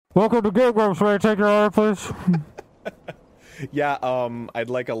Welcome to Game Grumps. May I take your order, please? Yeah, I'd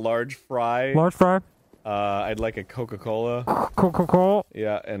like a large fry. Large fry, I'd like a Coca-Cola. Coca-Cola,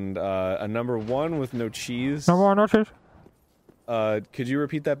 Yeah, and a number one with no cheese. number one, no cheese. Could you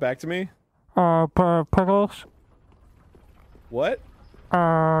repeat that back to me? Pickles. What? You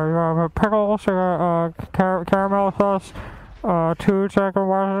have pickles, caramel sauce, 2 chicken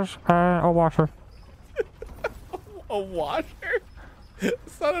washers, and a washer. A washer?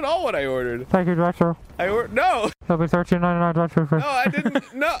 That's not at all what I ordered. Thank you, Director. No, That'll be $13.99 Director fee. no, I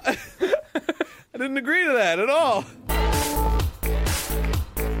didn't. No, I didn't agree to that at all.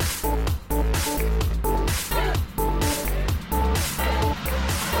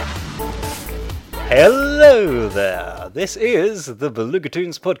 Hello there, this is the Beluga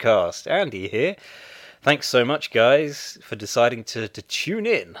Toons podcast. Andy here. Thanks so much, guys, for deciding to tune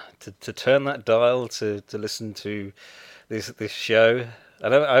in, to turn that dial to listen to this show.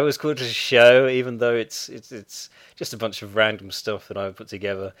 I always call it a show, even though it's just a bunch of random stuff that I've put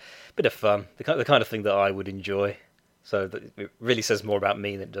together. Bit of fun, the kind of thing that I would enjoy. So that it really says more about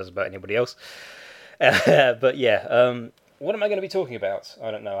me than it does about anybody else. But yeah, what am I going to be talking about? I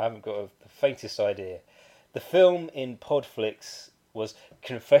don't know. I haven't got the faintest idea. The film in Podflix was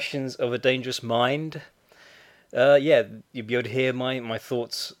Confessions of a Dangerous Mind. Yeah, you'll be able to hear my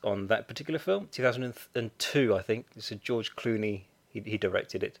thoughts on that particular film. 2002, I think. It's a George Clooney. He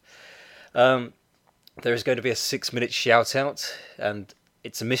directed it. There is going to be a 6-minute shout out, and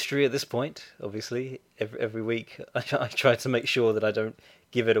it's a mystery at this point. Obviously, every week I try to make sure that I don't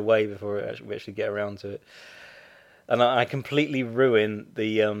give it away before we actually get around to it. And I completely ruin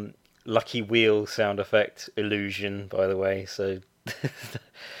the lucky wheel sound effect illusion, by the way. So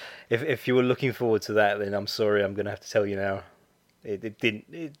if you were looking forward to that, then I'm sorry, I'm going to have to tell you now. It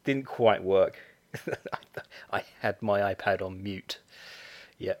didn't quite work. I had my iPad on mute.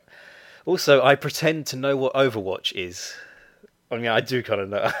 Yeah. Also, I pretend to know what Overwatch is. I mean, I do kind of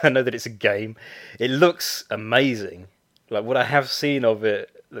know. I know that it's a game. It looks amazing. Like, what I have seen of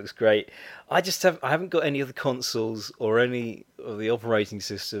it looks great. I haven't got any of the consoles or any of the operating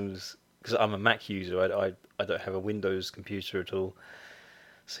systems because I'm a Mac user. I don't have a Windows computer at all.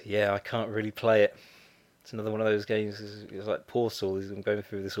 So yeah, I can't really play it. It's another one of those games. It's like Portal. I'm going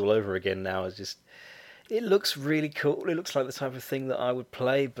through this all over again now. It looks really cool. It looks like the type of thing that I would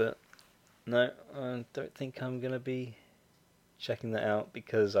play, but no, I don't think I'm going to be checking that out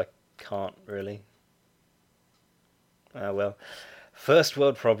because I can't really. Ah well, first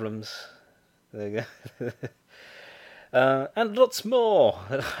world problems. There you go. And lots more.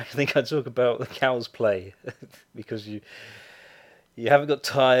 I think I talk about the cows play because you haven't got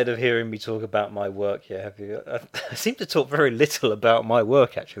tired of hearing me talk about my work yet, have you? I seem to talk very little about my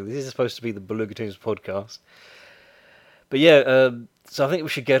work, actually. This is supposed to be the Beluga Toons podcast. But yeah, so I think we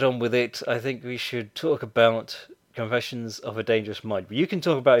should get on with it. I think we should talk about Confessions of a Dangerous Mind. You can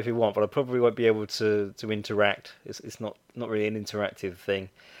talk about it if you want, but I probably won't be able to interact. It's not really an interactive thing.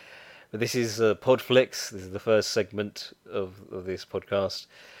 But this is Podflix. This is the first segment of this podcast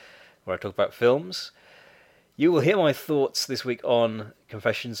where I talk about films. You will hear my thoughts this week on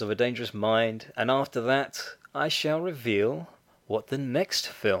Confessions of a Dangerous Mind, and after that, I shall reveal what the next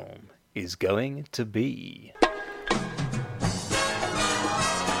film is going to be.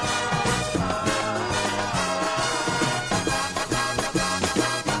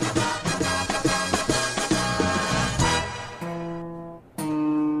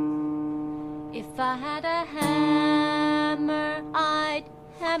 If I had a hammer, I'd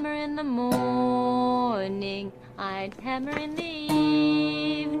hammer in the morning, I'd hammer in the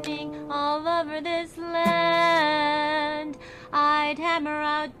evening, all over this land. I'd hammer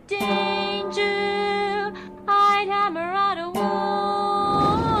out danger, I'd hammer out a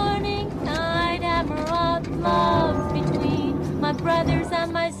warning, I'd hammer out love between my brothers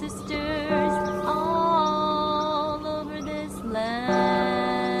and my sisters, all over this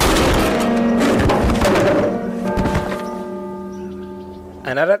land.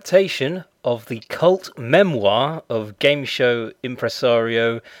 An adaptation of the cult memoir of game show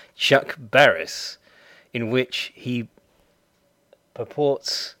impresario Chuck Barris, in which he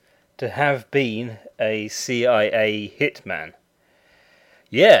purports to have been a CIA hitman.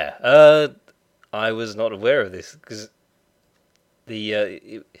 Yeah, I was not aware of this because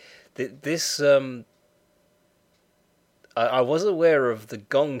I was aware of the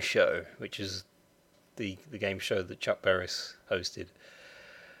Gong Show, which is the game show that Chuck Barris hosted.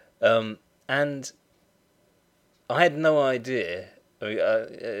 And I had no idea.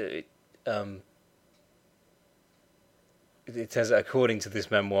 It says, according to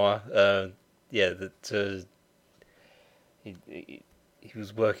this memoir, that he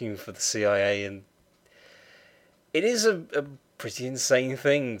was working for the CIA, and it is a pretty insane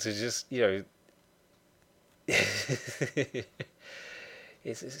thing to just,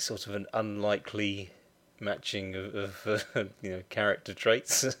 it's sort of an unlikely matching of character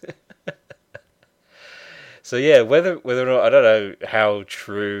traits. So yeah, whether or not, I don't know how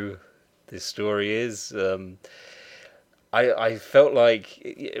true this story is. I felt like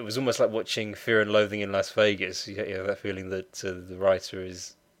it was almost like watching Fear and Loathing in Las Vegas. You know that feeling that the writer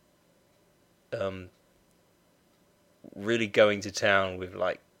is really going to town with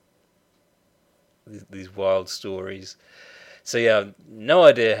like these wild stories. So yeah, no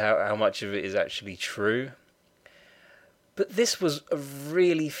idea how much of it is actually true. But this was a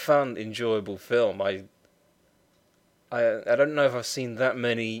really fun, enjoyable film. I don't know if I've seen that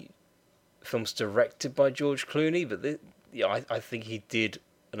many films directed by George Clooney, but I think he did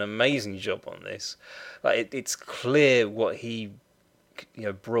an amazing job on this. Like it's clear what he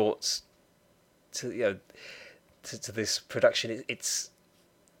brought to to this production. It's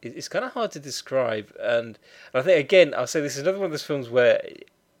kind of hard to describe, and I think again I'll say this is another one of those films where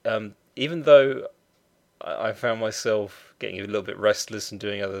even though I found myself getting a little bit restless and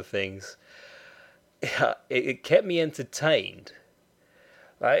doing other things, it kept me entertained.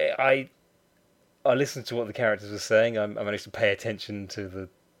 I listened to what the characters were saying. I managed to pay attention to the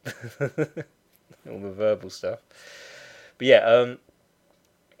all the verbal stuff. But yeah,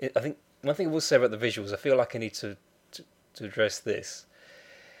 I think one thing I will say about the visuals, I feel like I need to address this.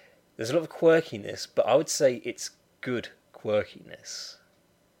 There's a lot of quirkiness, but I would say it's good quirkiness.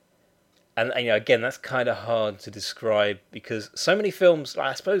 And again, that's kind of hard to describe because so many films,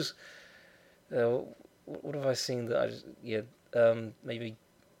 I suppose, what have I seen that I just, maybe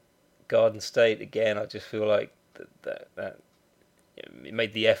Garden State again. I just feel like that it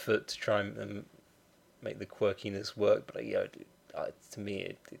made the effort to try and make the quirkiness work, but to me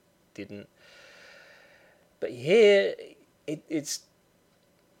it didn't. But here, it's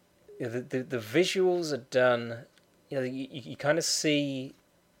the visuals are done. You kind of see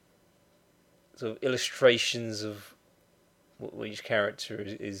sort of illustrations of what each character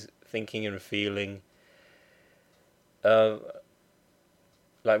is thinking and feeling.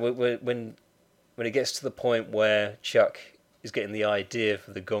 Like when it gets to the point where Chuck is getting the idea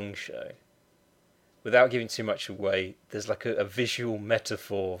for the Gong Show, without giving too much away, there's like a visual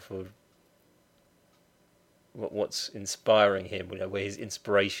metaphor for what's inspiring him, where his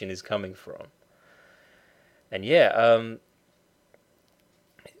inspiration is coming from. And yeah,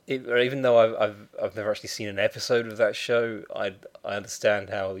 even though I've never actually seen an episode of that show, I understand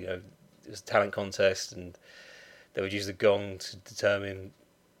how it was a talent contest and they would use the gong to determine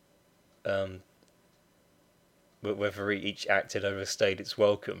whether each act had overstayed its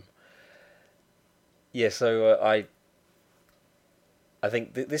welcome. Yeah, so I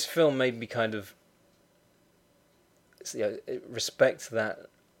think this film made me kind of respect that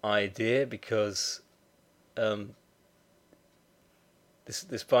idea because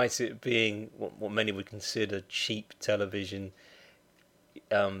despite it being what many would consider cheap television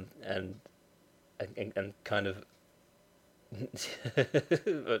and kind of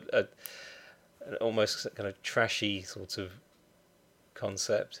an almost kind of trashy sort of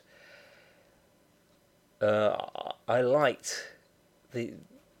concept, I liked the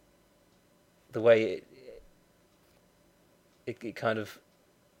way it kind of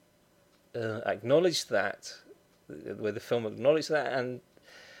acknowledged that, where the film acknowledged that, and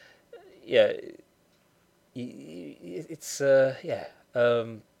yeah, it's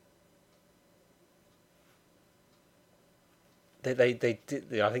they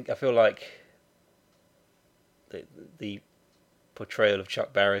did. I feel like the portrayal of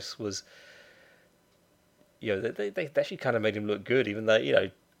Chuck Barris was, they actually kind of made him look good, even though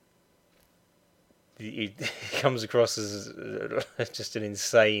he comes across as just an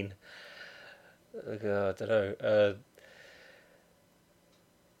insane. I don't know.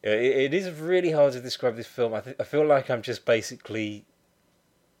 It is really hard to describe this film. I feel like I'm just basically.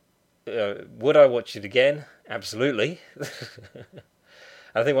 Would I watch it again? Absolutely.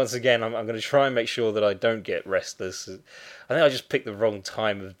 I think once again I'm going to try and make sure that I don't get restless. I think I just picked the wrong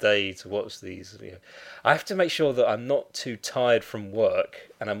time of day to watch these. I have to make sure that I'm not too tired from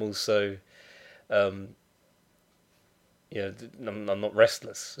work, and I'm also, I'm not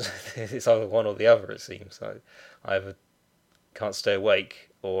restless. It's either one or the other. It seems I either can't stay awake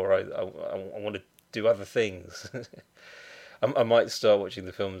or I want to do other things. I might start watching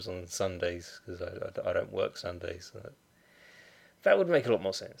the films on Sundays because I don't work Sundays. So that would make a lot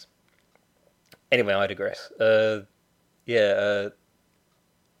more sense. Anyway, I digress. And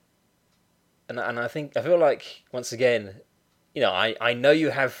I feel like once again, you know, I know you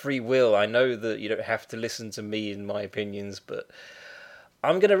have free will. I know that you don't have to listen to me and my opinions, but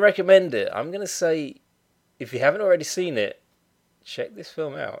I'm going to recommend it. I'm going to say, if you haven't already seen it, check this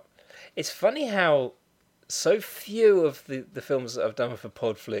film out. It's funny how so few of the films that I've done for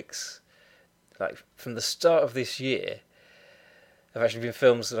Podflix, like from the start of this year, have actually been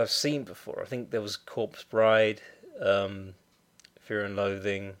films that I've seen before. I think there was Corpse Bride, Fear and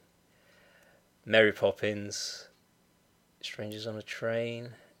Loathing, Mary Poppins, Strangers on a Train,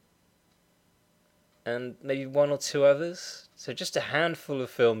 and maybe one or two others. So just a handful of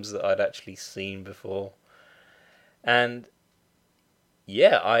films that I'd actually seen before. And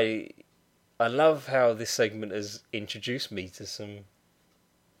yeah, I love how this segment has introduced me to some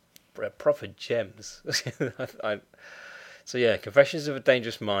proper gems. So yeah, Confessions of a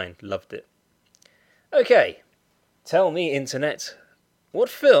Dangerous Mind, loved it. Okay, tell me, Internet, what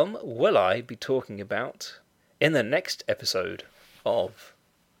film will I be talking about in the next episode of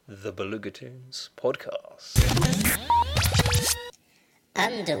the Belugatoons podcast?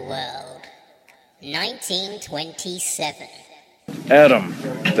 Underworld, 1927. Adam,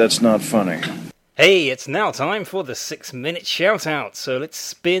 that's not funny. Hey, it's now time for the 6-minute shout out. So let's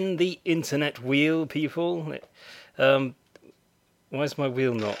spin the internet wheel, people. Why is my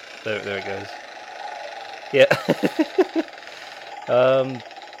wheel not? There it goes. Yeah.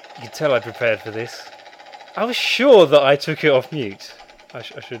 You can tell I prepared for this. I was sure that I took it off mute. I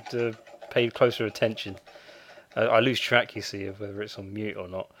should pay closer attention. I lose track, you see, of whether it's on mute or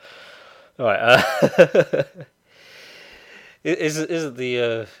not. All right. Isn't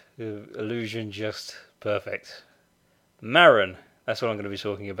the illusion just perfect? Maron, that's what I'm going to be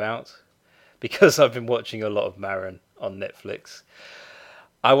talking about, because I've been watching a lot of Maron on Netflix.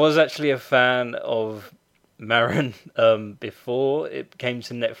 I was actually a fan of Maron before it came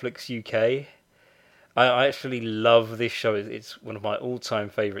to Netflix UK. I actually love this show. It's one of my all-time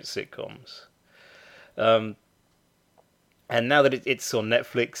favourite sitcoms. And now that it's on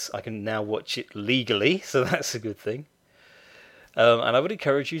Netflix, I can now watch it legally, so that's a good thing. And I would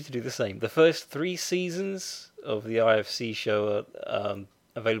encourage you to do the same. The first 3 seasons of the IFC show are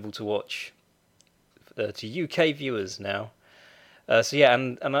available to watch to UK viewers now. So yeah,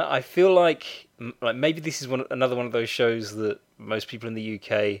 and I feel like maybe this is another one of those shows that most people in the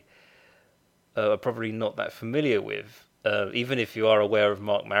UK are probably not that familiar with, even if you are aware of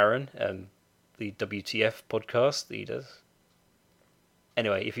Mark Maron and the WTF podcast that he does.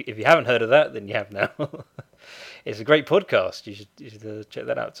 Anyway, if you haven't heard of that, then you have now. It's a great podcast. You should check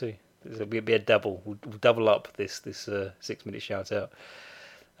that out too. It'll be a double. We'll double up this 6-minute shout out.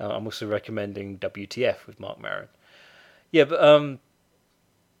 I'm also recommending WTF with Mark Maron. Yeah, but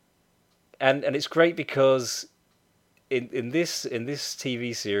and it's great because in this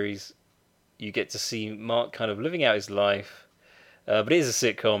TV series you get to see Mark kind of living out his life, but it is a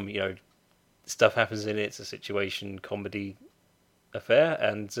sitcom. You know, stuff happens in it. It's a situation comedy affair,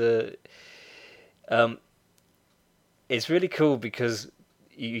 and it's really cool because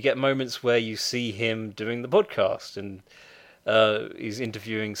you get moments where you see him doing the podcast, and he's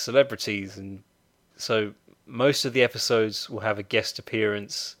interviewing celebrities, and so most of the episodes will have a guest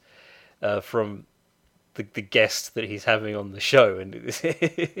appearance from the guest that he's having on the show, and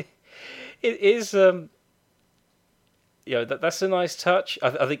it is that's a nice touch.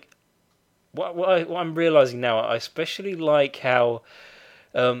 I think what I'm realizing now, I especially like how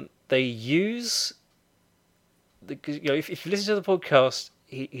they use if you listen to the podcast,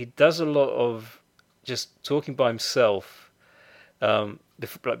 he does a lot of just talking by himself.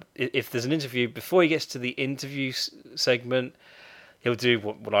 If there's an interview, before he gets to the interview segment, he'll do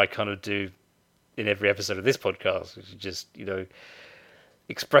what I kind of do in every episode of this podcast, which is just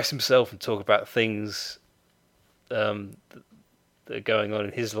express himself and talk about things that are going on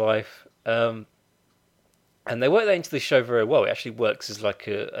in his life. And they work that into the show very well. It actually works as like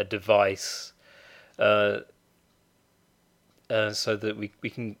a device, so that we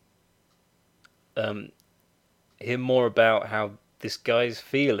can hear more about how this guy's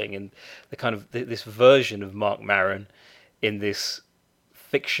feeling and the kind of this version of Mark Maron in this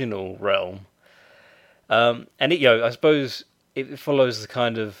fictional realm. And it, I suppose it follows the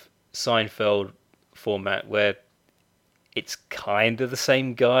kind of Seinfeld format where it's kind of the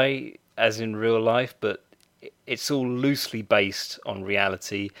same guy as in real life, but it's all loosely based on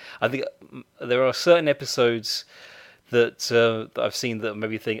reality. I think there are certain episodes that I've seen that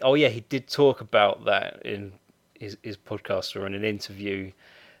maybe think, oh yeah, he did talk about that in his podcast or in an interview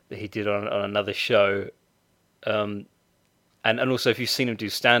that he did on another show. And also, if you've seen him do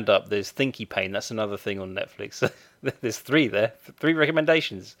stand-up, there's Thinky Pain. That's another thing on Netflix. There's 3 there. 3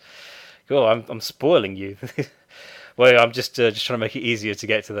 recommendations. Cool, I'm spoiling you. Well, I'm just trying to make it easier to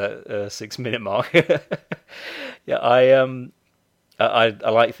get to that 6-minute mark. Yeah, I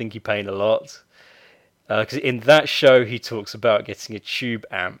like Thinky Pain a lot. Because in that show, he talks about getting a tube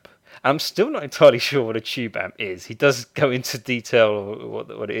amp. I'm still not entirely sure what a tube amp is. He does go into detail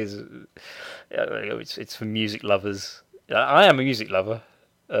what it is. It's for music lovers. I am a music lover,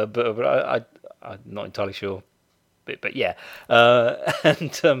 but I'm not entirely sure. But yeah,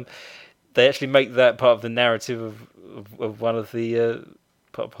 and they actually make that part of the narrative of one of the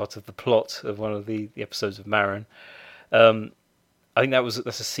part of the plot of one of the episodes of Maron. I think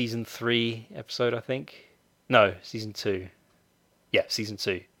that's a season 3 episode. I think season 2. Yeah, season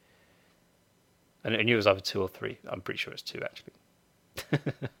 2. And I knew it was either 2 or 3. I'm pretty sure it's 2 actually.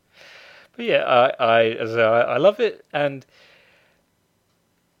 But yeah, I love it, and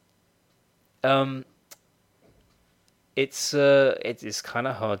it's kind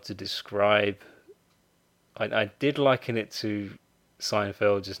of hard to describe. I did liken it to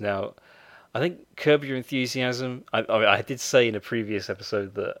Seinfeld just now. I think Curb Your Enthusiasm. I did say in a previous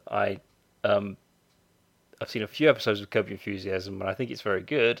episode that I've seen a few episodes of Curb Your Enthusiasm, and I think it's very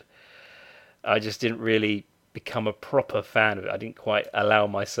good. I just didn't really become a proper fan of it. I didn't quite allow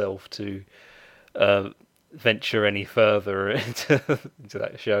myself to venture any further into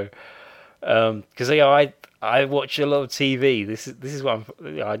that show. Because I watch a lot of TV. This is what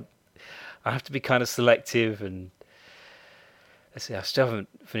I have to be kind of selective, and let's see, I still haven't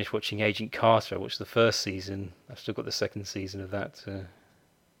finished watching Agent Carter. I watched the first season. I've still got the second season of that to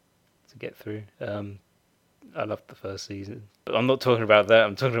get through. I loved the first season, but I'm not talking about that.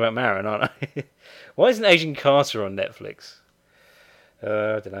 I'm talking about Maron, aren't I? Why isn't Agent Carter on Netflix?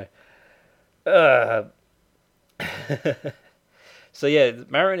 I don't know. So yeah,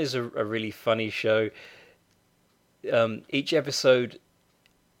 Maron is a really funny show. Each episode,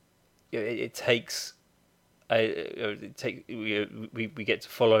 we get to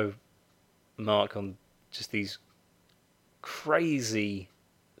follow Mark on just these crazy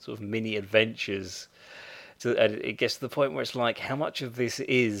sort of mini adventures. And it gets to the point where it's like, how much of this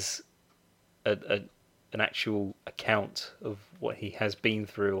is an actual account of what he has been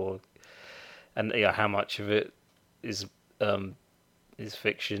through, and how much of it is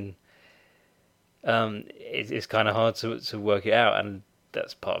fiction. It's kind of hard to work it out, and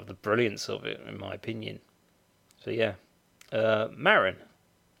that's part of the brilliance of it, in my opinion. So yeah, Maron,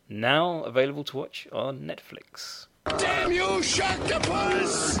 now available to watch on Netflix. Damn you,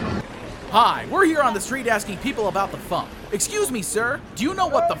 Sharktopus! Hi, we're here on the street asking people about the Fump. Excuse me, sir, do you know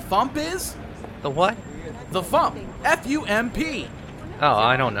what the Fump is? The what? The Fump. F-U-M-P. Oh,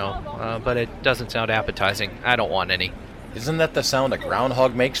 I don't know, but it doesn't sound appetizing. I don't want any. Isn't that the sound a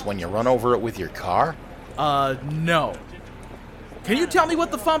groundhog makes when you run over it with your car? No. Can you tell me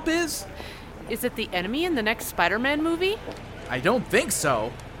what the Fump is? Is it the enemy in the next Spider-Man movie? I don't think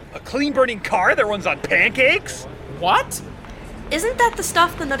so. A clean-burning car that runs on pancakes? What? Isn't that the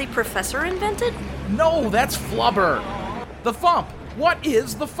stuff the Nutty Professor invented? No, that's flubber. The Fump. What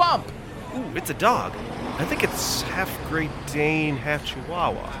is the Fump? Ooh, it's a dog. I think it's half Great Dane, half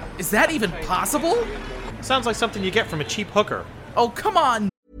Chihuahua. Is that even possible? Sounds like something you get from a cheap hooker. Oh, come on.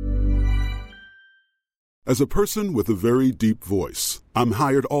 As a person with a very deep voice, I'm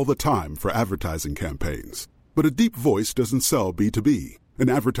hired all the time for advertising campaigns. But a deep voice doesn't sell B2B, and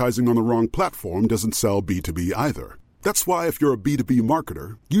advertising on the wrong platform doesn't sell B2B either. That's why if you're a B2B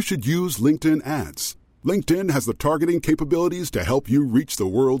marketer, you should use LinkedIn ads. LinkedIn has the targeting capabilities to help you reach the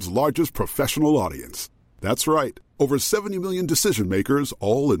world's largest professional audience. That's right, over 70 million decision makers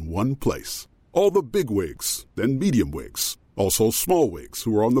all in one place. All the big wigs, then medium wigs, also small wigs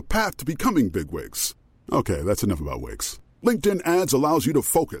who are on the path to becoming big wigs. Okay, that's enough about wigs. LinkedIn ads allows you to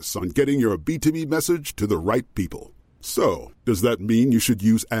focus on getting your B2B message to the right people. So, does that mean you should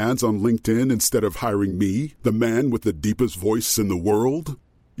use ads on LinkedIn instead of hiring me, the man with the deepest voice in the world?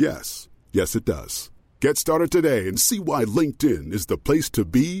 Yes. Yes, it does. Get started today and see why LinkedIn is the place to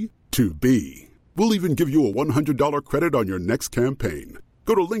be to be. We'll even give you a $100 credit on your next campaign.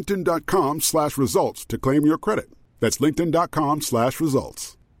 Go to linkedin.com/results to claim your credit. That's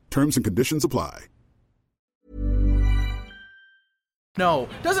linkedin.com/results. Terms and conditions apply. No,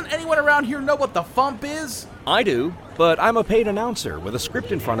 doesn't anyone around here know what the Fump is? I do, but I'm a paid announcer with a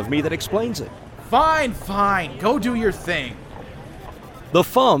script in front of me that explains it. Fine, go do your thing. The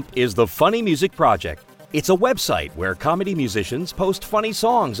Fump is the Funny Music Project. It's a website where comedy musicians post funny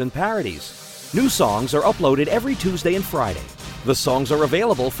songs and parodies. New songs are uploaded every Tuesday and Friday. The songs are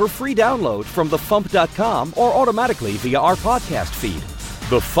available for free download from thefump.com or automatically via our podcast feed.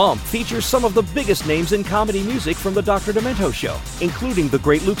 The Fump features some of the biggest names in comedy music from the Dr. Demento Show, including the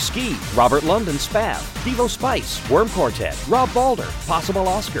great Luke Ski, Robert London Spav, Devo Spice, Worm Quartet, Rob Balder, Possible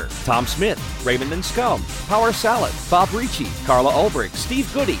Oscar, Tom Smith, Raymond and Scum, Power Salad, Bob Ricci, Carla Ulbrich, Steve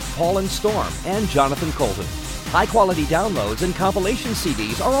Goody, Paul and Storm, and Jonathan Colton. High-quality downloads and compilation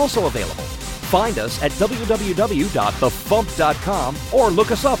CDs are also available. Find us at www.thefump.com or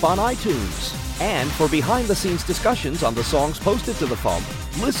look us up on iTunes. And for behind-the-scenes discussions on the songs posted to The Fump,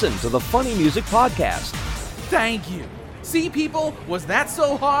 listen to the Funny Music Podcast. Thank you. See, people? Was that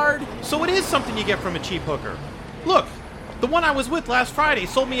so hard? So it is something you get from a cheap hooker. Look, the one I was with last Friday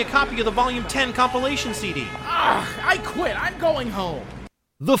sold me a copy of the Volume 10 compilation CD. I quit. I'm going home.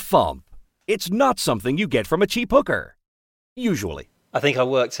 The Fump. It's not something you get from a cheap hooker. Usually. I think I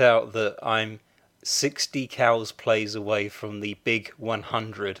worked out that I'm 60 Cows plays away from the big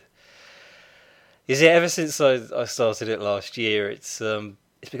 100. Is it ever since I started it last year? It's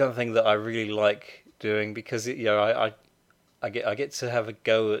become a thing that I really like doing because I get to have a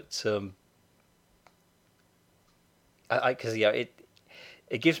go at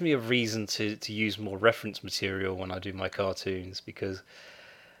it gives me a reason to use more reference material when I do my cartoons, because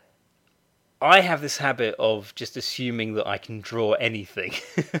I have this habit of just assuming that I can draw anything.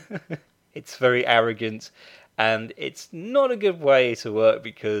 It's very arrogant, and it's not a good way to work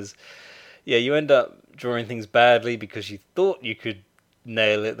because you end up drawing things badly because you thought you could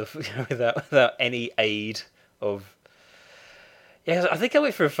nail it without any aid of. Yeah, I think I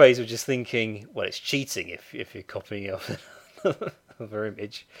went through a phase of just thinking, well, it's cheating if you're copying off another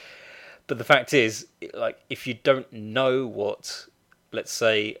image. But the fact is, like, if you don't know what, let's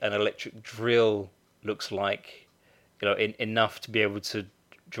say, an electric drill looks like, enough to be able to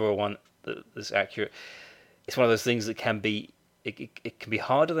draw one that's accurate, it's one of those things that can be. It can be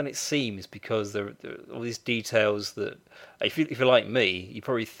harder than it seems because there are all these details that, if you're like me, you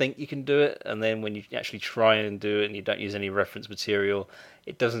probably think you can do it, and then when you actually try and do it and you don't use any reference material,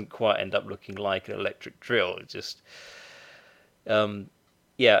 it doesn't quite end up looking like an electric drill. It just,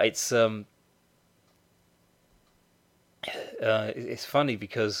 it's funny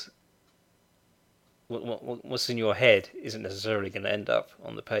because what's in your head isn't necessarily going to end up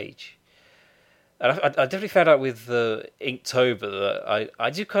on the page. And I definitely found out with Inktober that I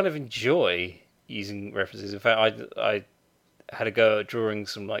do kind of enjoy using references. In fact, I had a go at drawing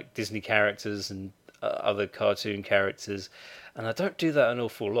some like Disney characters and other cartoon characters, and I don't do that an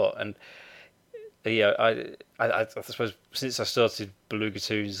awful lot. And I suppose since I started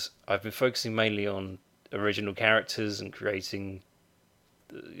Belugatoons, I've been focusing mainly on original characters and creating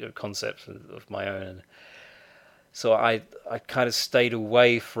concepts of my own. So I kind of stayed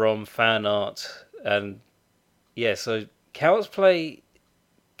away from fan art. And so Cow's Play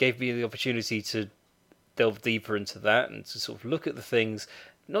gave me the opportunity to delve deeper into that and to sort of look at the things,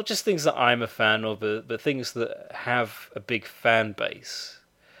 not just things that I'm a fan of, but things that have a big fan base.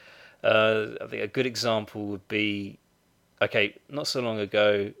 I think a good example would be, not so long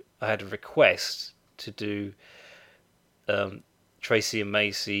ago, I had a request to do Tracy and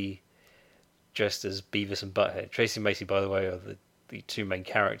Macy dressed as Beavis and Butthead. Tracy and Macy, by the way, are the two main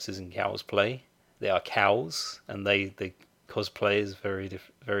characters in Cow's Play. They are cows, and they cosplay as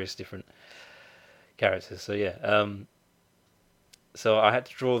various different characters. So so I had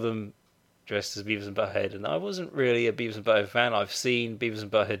to draw them dressed as Beavis and Butthead, and I wasn't really a Beavis and Butthead fan. I've seen Beavis and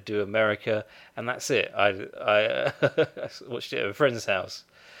Butthead do America, and that's it. I watched it at a friend's house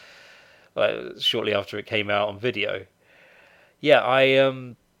shortly after it came out on video.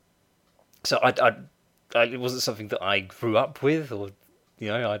 It wasn't something that I grew up with, or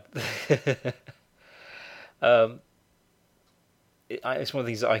it's one of the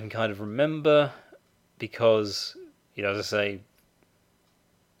things that I can kind of remember because, as I say,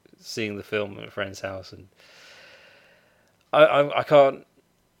 seeing the film at a friend's house, and I can't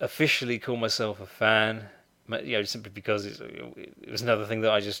officially call myself a fan, simply because it was another thing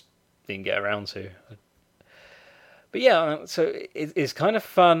that I just didn't get around to. But so it's kind of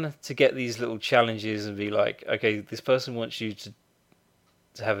fun to get these little challenges and be like, okay, this person wants you to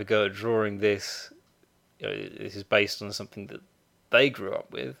have a go at drawing this. This is based on something that they grew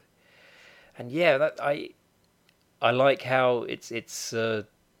up with, and that I like how it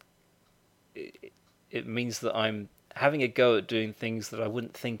means that I'm having a go at doing things that I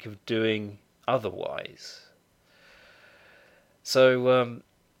wouldn't think of doing otherwise. So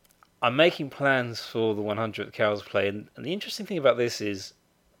I'm making plans for the 100th Cow's Play, and the interesting thing about this is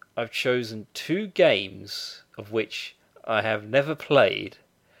I've chosen 2 games of which I have never played,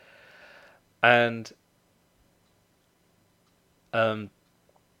 and I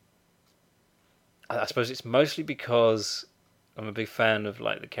suppose it's mostly because I'm a big fan of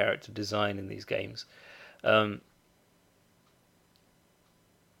like the character design in these games.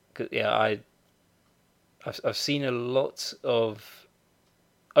 Yeah, I've seen a lot of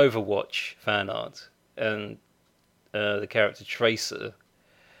Overwatch fan art, and the character Tracer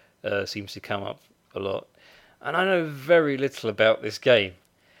seems to come up a lot. And I know very little about this game,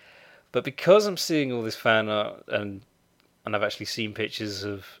 but because I'm seeing all this fan art and I've actually seen pictures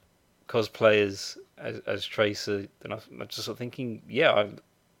of cosplayers as Tracer, and I'm just sort of thinking, yeah,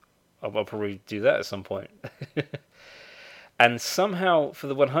 I'll probably do that at some point. And somehow for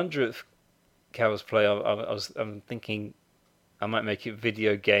the 100th cosplay, I'm thinking I might make it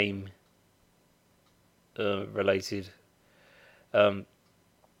video game related. I'm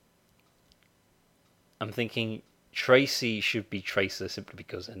thinking Tracy should be Tracer simply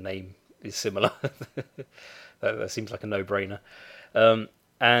because her name is similar. that seems like a no-brainer.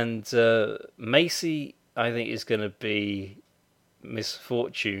 And Macy, I think, is going to be Miss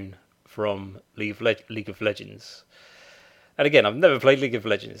Fortune from League of Legends. And again, I've never played League of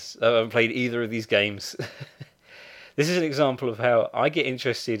Legends. I haven't played either of these games. This is an example of how I get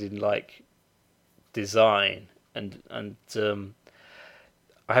interested in like design and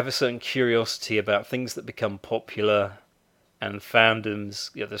I have a certain curiosity about things that become popular and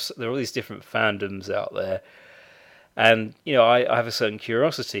fandoms. There are all these different fandoms out there, and I have a certain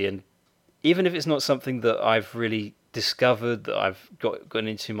curiosity. And even if it's not something that I've really discovered, that I've gotten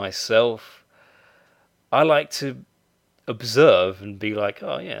into myself, I like to observe and be like,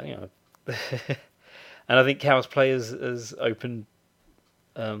 oh yeah, And I think cosplay has opened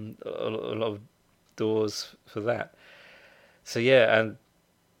a lot of doors for that. So yeah, and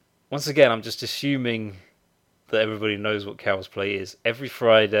once again, I'm just assuming that everybody knows what cosplay is. Every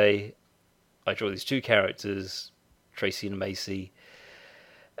Friday, I draw these two characters, Tracy and Macy,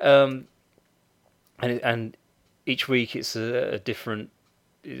 and each week it's a different.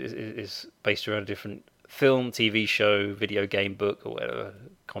 It's based around a different film, TV show, video game, book, or whatever,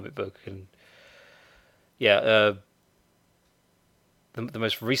 comic book, and yeah. The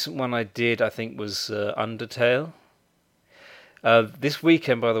most recent one I did, I think, was Undertale. This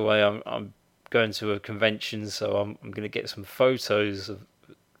weekend, by the way, I'm going to a convention, so I'm going to get some photos of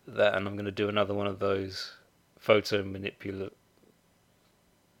that, and I'm going to do another one of those photo manipulate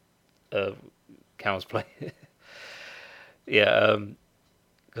cosplay. Yeah,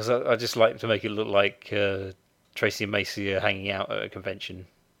 because I just like to make it look like Tracy and Macy are hanging out at a convention.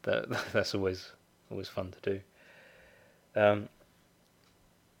 That's always fun to do.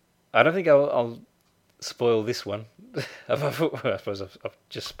 I don't think I'll spoil this one. I suppose I've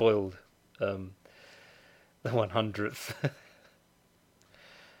just spoiled the 100th.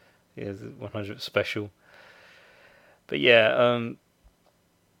 Yeah, the 100th special. But yeah,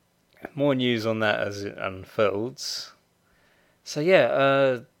 more news on that as it unfolds. So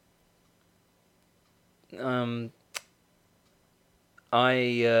yeah, I'm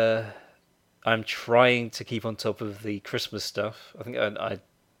trying to keep on top of the Christmas stuff. I think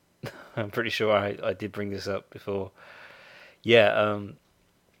I'm pretty sure I did bring this up before. Yeah,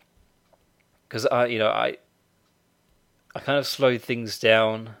 because I kind of slowed things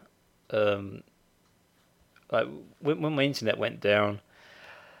down. Like when my internet went down,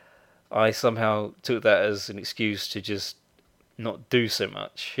 I somehow took that as an excuse to just not do so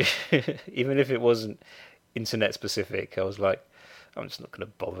much, even if it wasn't internet specific. I was like, I'm just not going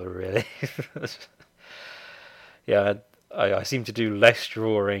to bother really. Yeah. I seem to do less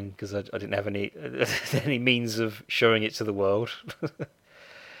drawing because I didn't have any means of showing it to the world.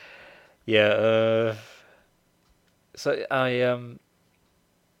 Yeah. So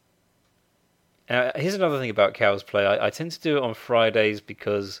here's another thing about cosplay. I tend to do it on Fridays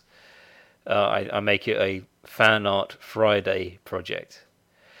because I make it a fan art Friday project.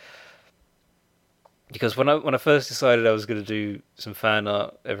 Because when I first decided I was going to do some fan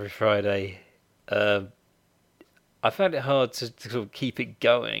art every Friday, I found it hard to sort of keep it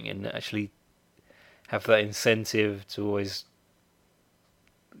going and actually have that incentive to always,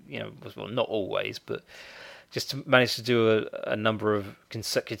 well, not always, but just to manage to do a number of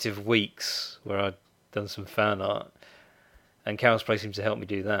consecutive weeks where I'd done some fan art. And cosplay seems to help me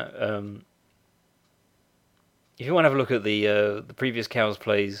do that. If you want to have a look at the previous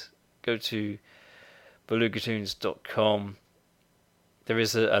cosplays, go to belugatoons.com. There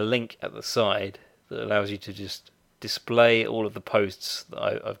is a link at the side that allows you to just display all of the posts that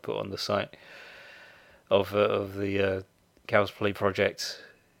I've put on the site of the cosplay project.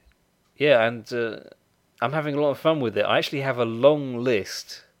 Yeah, and I'm having a lot of fun with it. I actually have a long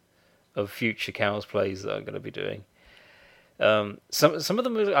list of future cosplays that I'm going to be doing. Some of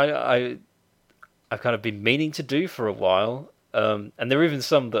them I've kind of been meaning to do for a while, And there are even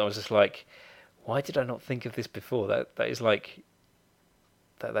some that I was just like, why did I not think of this before? That is like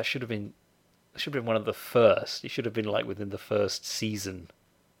that should have been one of the first. It should have been like within the first season,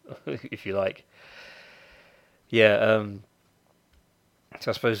 if you like. Yeah. So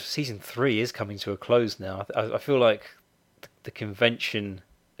I suppose season 3 is coming to a close now. I feel like the convention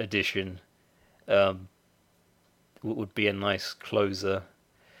edition would be a nice closer.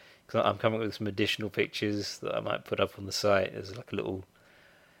 Because I'm coming up with some additional pictures that I might put up on the site as like a little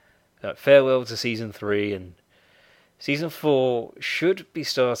farewell to season 3, and season 4 should be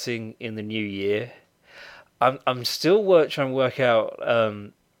starting in the new year. I'm still trying to work out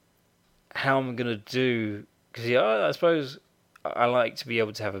how I'm gonna do, because I suppose I like to be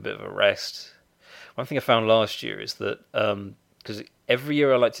able to have a bit of a rest. One thing I found last year is that because every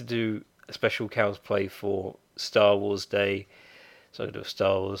year I like to do a special Cows Play for Star Wars Day, so I do a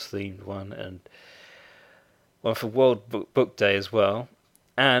Star Wars themed one, and one for World Book Day as well,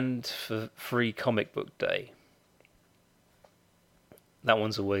 and for Free Comic Book Day. That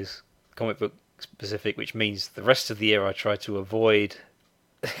one's always comic book specific, which means the rest of the year I try to avoid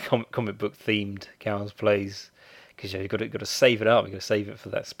comic book themed Cows Plays, because you've got to save it up. You've got to save it for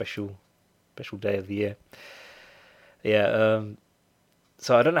that special day of the year. Yeah.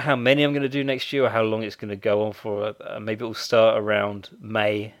 So I don't know how many I'm going to do next year or how long it's going to go on for. Maybe it will start around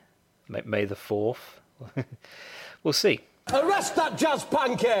May the 4th. We'll see. Arrest that jazz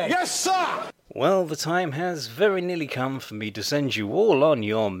pancake! Yes, sir! Well, the time has very nearly come for me to send you all on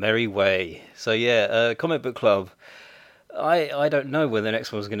your merry way. So yeah, Comic Book Club. I don't know when the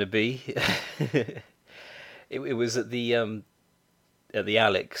next one's going to be. It was at the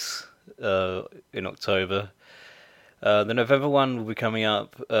Alex in October. The November one will be coming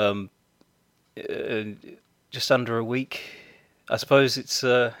up just under a week. I suppose it's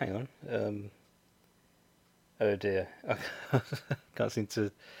hang on. Oh dear, can't seem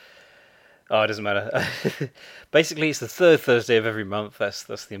to. Oh, it doesn't matter. Basically, it's the third Thursday of every month. That's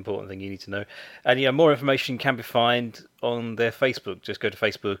the important thing you need to know. And yeah, more information can be found on their Facebook. Just go to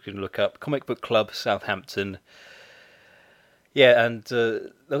Facebook and look up Comic Book Club Southampton. Yeah, and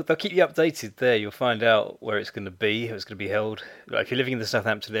they'll keep you updated there. You'll find out where it's going to be, how it's going to be held. If you're living in the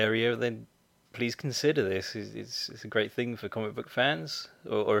Southampton area, then please consider this. It's a great thing for comic book fans,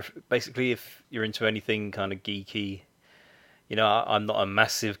 or basically if you're into anything kind of geeky. You know, I'm not a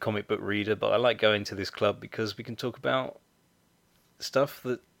massive comic book reader, but I like going to this club because we can talk about stuff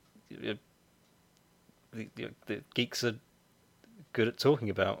that the geeks are good at talking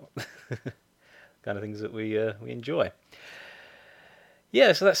about, kind of things that we enjoy.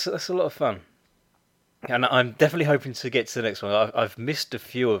 Yeah, so that's a lot of fun, and I'm definitely hoping to get to the next one. I've missed a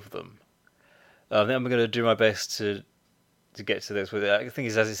few of them. I think I'm going to do my best to get to this. The thing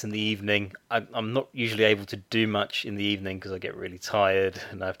is, as it's in the evening, I'm not usually able to do much in the evening because I get really tired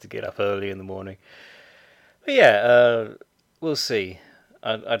and I have to get up early in the morning. But yeah, we'll see.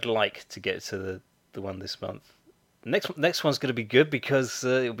 I'd like to get to the one this month. Next one's going to be good because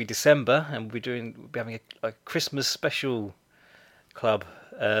it'll be December and we'll be having a Christmas special club,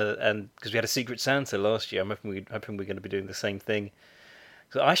 and because we had a Secret Santa last year, I'm hoping we're going to be doing the same thing.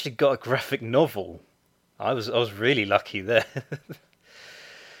 So I actually got a graphic novel. I was really lucky there.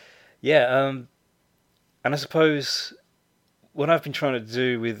 Yeah, and I suppose what I've been trying to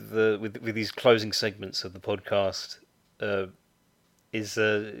do with these closing segments of the podcast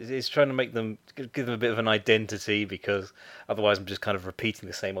is trying to make them, give them a bit of an identity, because otherwise I'm just kind of repeating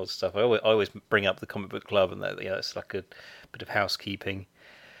the same old stuff. I always bring up the Comic Book Club, and that, it's like a bit of housekeeping.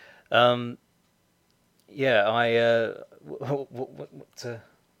 Yeah, what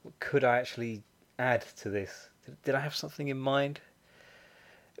could I actually add to this? Did I have something in mind?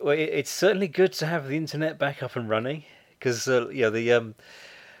 Well, it's certainly good to have the internet back up and running, because the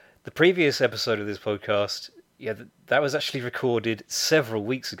previous episode of this podcast, that was actually recorded several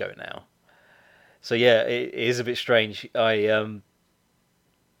weeks ago now. So yeah, it is a bit strange. I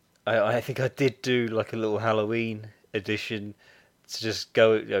think I did do like a little Halloween edition to just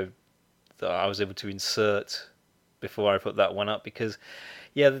go, that I was able to insert before I put that one up, because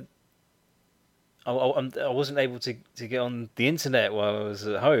I wasn't able to get on the internet while I was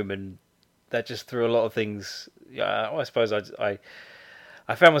at home, and that just threw a lot of things. Yeah, I suppose I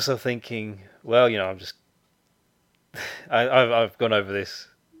found myself thinking, well, I'm just I've gone over this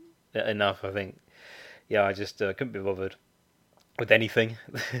enough. I think, I just couldn't be bothered with anything.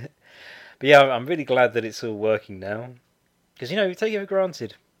 But yeah, I'm really glad that it's all working now, because you take it for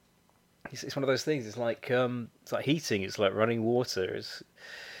granted. It's one of those things. It's like heating. It's like running water.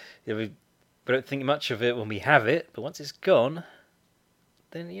 We don't think much of it when we have it, but once it's gone,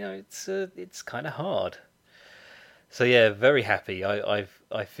 then it's kind of hard. So yeah, very happy. I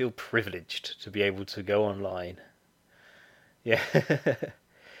feel privileged to be able to go online. Yeah.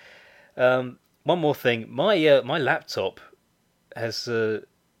 One more thing, my my laptop has it's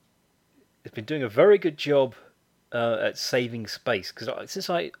been doing a very good job at saving space, because since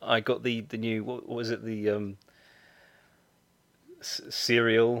I got the new, what was it, the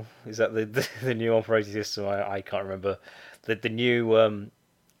Serial, is that the new operating system? I can't remember the new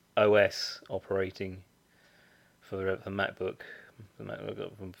OS operating for the MacBook,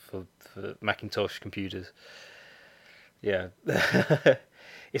 for Macintosh computers. Yeah.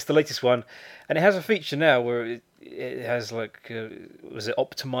 It's the latest one, and it has a feature now where it has like was it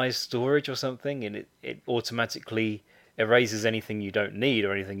optimized storage or something, and it automatically erases anything you don't need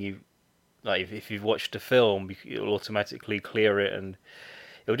or anything you like. If you've watched a film, it'll automatically clear it, and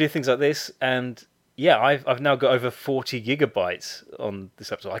it'll do things like this. And yeah, I've now got over 40 gigabytes on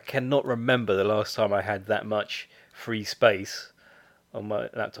this laptop. I cannot remember the last time I had that much free space on my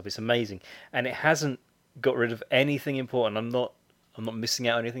laptop. It's amazing, and it hasn't got rid of anything important. I'm not missing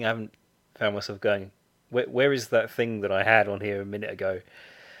out on anything. I haven't found myself going, where is that thing that I had on here a minute ago?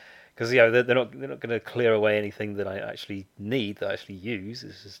 Because they're not going to clear away anything that I actually need, that I actually use.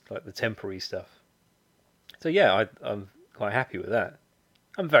 It's just like the temporary stuff. So yeah, I'm quite happy with that.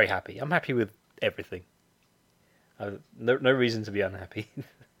 I'm very happy. I'm happy with everything. No reason to be unhappy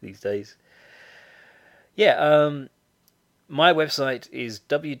these days. Yeah. My website is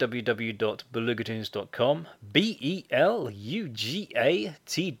www.belugatoons.com,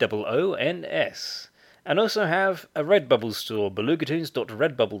 BELUGATOONS, and also have a Redbubble store,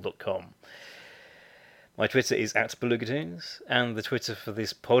 belugatoons.redbubble.com. My Twitter is @belugatoons, and the Twitter for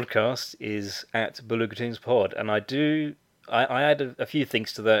this podcast is @belugatoonspod, and I add a few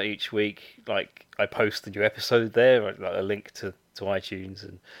things to that each week, like I post the new episode there, like a link to iTunes,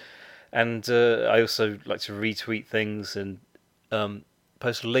 and I also like to retweet things and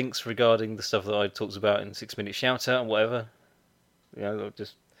post links regarding the stuff that I talked about in 6 Minute Shoutout and whatever. You know,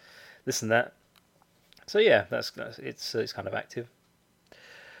 just this and that. So yeah, it's kind of active.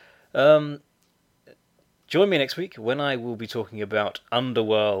 Join me next week when I will be talking about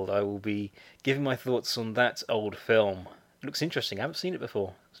Underworld. I will be giving my thoughts on that old film. It looks interesting. I haven't seen it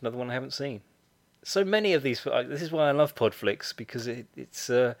before. It's another one I haven't seen. So many of these. This is why I love Podflix, because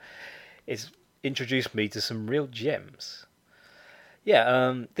it's introduced me to some real gems.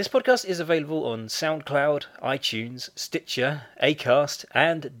 Yeah, this podcast is available on SoundCloud, iTunes, Stitcher, Acast,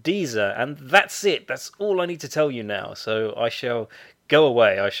 and Deezer, and that's it. That's all I need to tell you now. So I shall go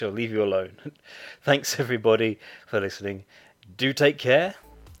away. I shall leave you alone. Thanks everybody for listening. Do take care,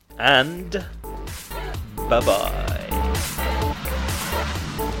 and bye-bye.